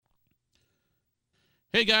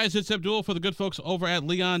Hey guys, it's Abdul for the good folks over at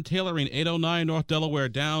Leon Tailoring, 809 North Delaware,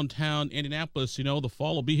 downtown Indianapolis. You know, the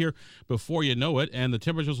fall will be here before you know it, and the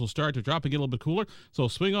temperatures will start to drop and get a little bit cooler. So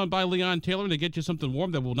swing on by Leon Tailoring to get you something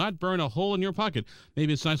warm that will not burn a hole in your pocket.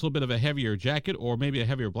 Maybe it's a nice little bit of a heavier jacket, or maybe a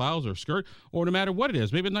heavier blouse or skirt, or no matter what it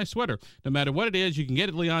is, maybe a nice sweater. No matter what it is, you can get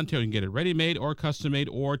it at Leon Tailoring. You can get it ready-made or custom-made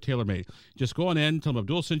or tailor-made. Just go on in, tell them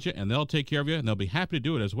Abdul sent you, and they'll take care of you, and they'll be happy to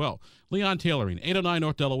do it as well. Leon Tailoring, 809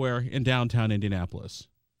 North Delaware in downtown Indianapolis.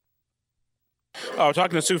 We're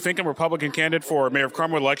talking to Sue Finkham, Republican candidate for Mayor of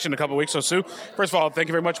Carmel election in a couple of weeks. So, Sue, first of all, thank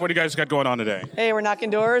you very much. What do you guys got going on today? Hey, we're knocking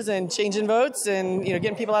doors and changing votes and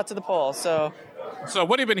getting people out to the polls. So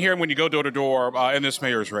what have you been hearing when you go door to door in this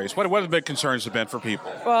mayor's race? What have the big concerns have been for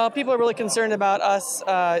people? Well, people are really concerned about us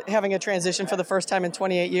having a transition for the first time in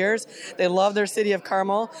 28 years. They love their city of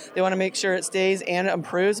Carmel. They want to make sure it stays and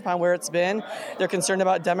improves upon where it's been. They're concerned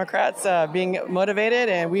about Democrats being motivated,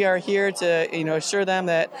 and we are here to assure them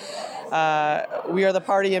that we are the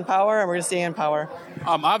party in power, and we're going to stay in power.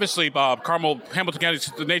 Obviously, Hamilton County,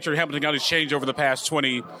 the nature of Hamilton County has changed over the past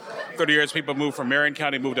 20, 30 years. People moved from Marion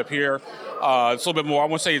County, moved up here. It's a little bit more. I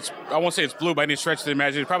won't say it's blue by any stretch of the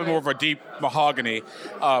imagination. It's probably more of a deep mahogany.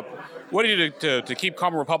 What do you do to keep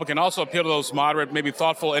Carmel Republican? Also appeal to those moderate, maybe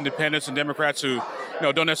thoughtful independents and Democrats who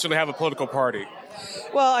don't necessarily have a political party.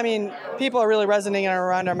 Well, I mean, people are really resonating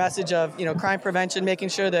around our message of, crime prevention, making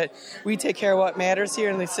sure that we take care of what matters here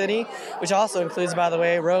in the city, which also includes, by the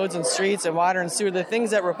way, roads and streets and water and sewer. The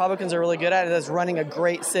things that Republicans are really good at is running a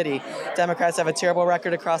great city. Democrats have a terrible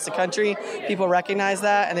record across the country. People recognize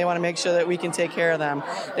that, and they want to make sure that we can take care of them.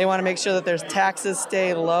 They want to make sure that their taxes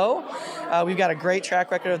stay low. We've got a great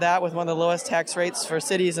track record of that with one of the lowest tax rates for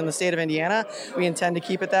cities in the state of Indiana. We intend to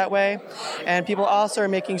keep it that way. And people also are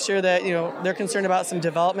making sure that, they're concerned about some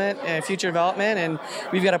development and future development, and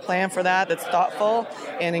we've got a plan for that that's thoughtful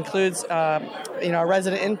and includes,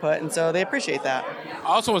 resident input, and so they appreciate that. I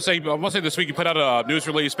also want to say this week you put out a news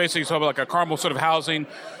release, basically talking about like a Carmel sort of housing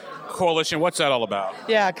coalition. What's that all about?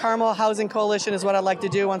 Yeah, Carmel Housing Coalition is what I'd like to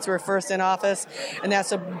do once we're first in office, and that's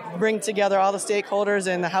to bring together all the stakeholders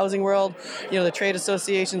in the housing world, the trade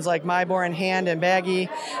associations like Mybor and Hand and Baggy,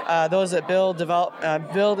 those that build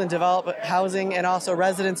and develop housing, and also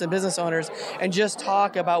residents and business owners, and just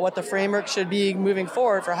talk about what the framework should be moving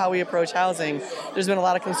forward for how we approach housing. There's been a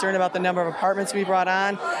lot of concern about the number of apartments we brought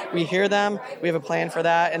on. We hear them. We have a plan for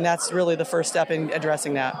that, and that's really the first step in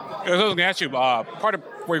addressing that. I was going to ask you, part of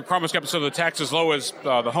where Carmel's kept some of the taxes low as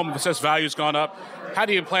the home assessed value has gone up. How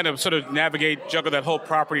do you plan to sort of juggle that whole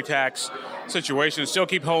property tax situation and still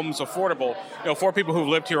keep homes affordable, for people who've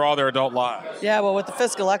lived here all their adult lives? Yeah, well, with the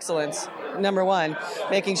fiscal excellence, number one,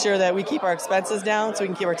 making sure that we keep our expenses down so we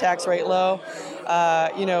can keep our tax rate low.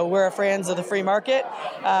 We're fans of the free market,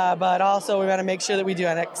 but also we want to make sure that we do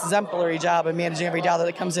an exemplary job of managing every dollar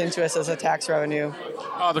that comes into us as a tax revenue.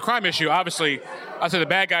 The crime issue, obviously, I say the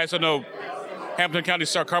bad guys don't know. Hamilton County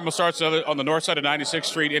Carmel starts on the north side of 96th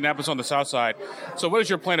Street, Indianapolis on the south side. So what is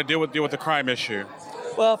your plan to deal with the crime issue?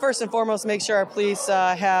 Well, first and foremost, make sure our police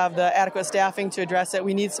have the adequate staffing to address it.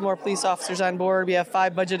 We need some more police officers on board. We have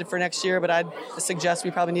 5 budgeted for next year, but I'd suggest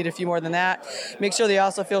we probably need a few more than that. Make sure they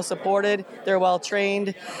also feel supported, they're well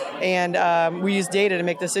trained, and we use data to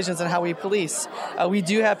make decisions on how we police. We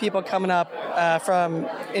do have people coming up from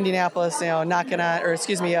Indianapolis, trying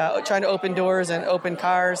to open doors and open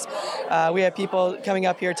cars. We have people coming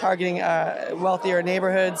up here targeting wealthier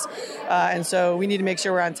neighborhoods, and so we need to make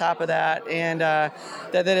sure we're on top of that. And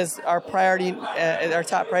that is our priority, our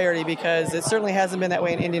top priority, because it certainly hasn't been that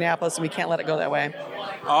way in Indianapolis, and we can't let it go that way.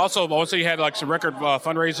 Also, I want to say you had some record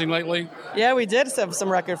fundraising lately. Yeah, we did have some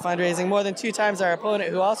record fundraising, more than 2 times our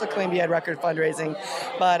opponent, who also claimed he had record fundraising.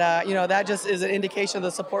 But that just is an indication of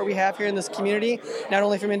the support we have here in this community, not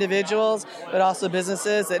only from individuals but also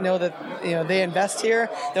businesses that know that they invest here.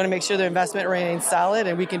 They want to make sure their investment remains solid,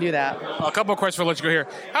 and we can do that. A couple more questions before I let you go here.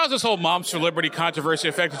 How has this whole Moms for Liberty controversy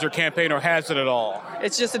affected your campaign, or has it at all?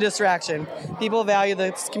 It's just a distraction. People value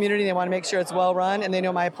this community. They want to make sure it's well run, and they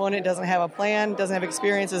know my opponent doesn't have a plan, doesn't have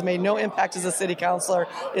experience, has made no impact as a city councilor.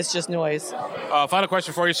 It's just noise. Final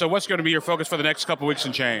question for you. So what's going to be your focus for the next couple of weeks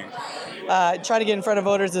and change? Try to get in front of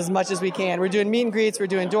voters as much as we can. We're doing meet and greets. We're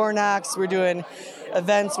doing door knocks. We're doing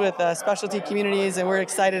events with specialty communities, and we're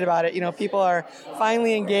excited about it. People are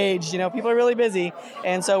finally engaged. People are really busy,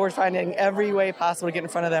 and so we're finding every way possible to get in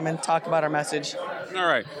front of them and talk about our message. All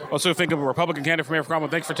right. Well, Sue Finkham, a Republican candidate for Mayor of Carmel,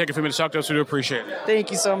 thanks for taking a few minutes to talk to us. We do appreciate it.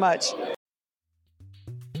 Thank you so much.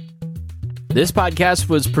 This podcast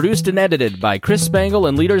was produced and edited by Chris Spangle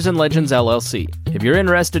and Leaders and Legends, LLC. If you're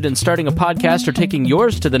interested in starting a podcast or taking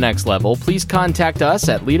yours to the next level, please contact us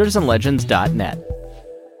at leadersandlegends.net.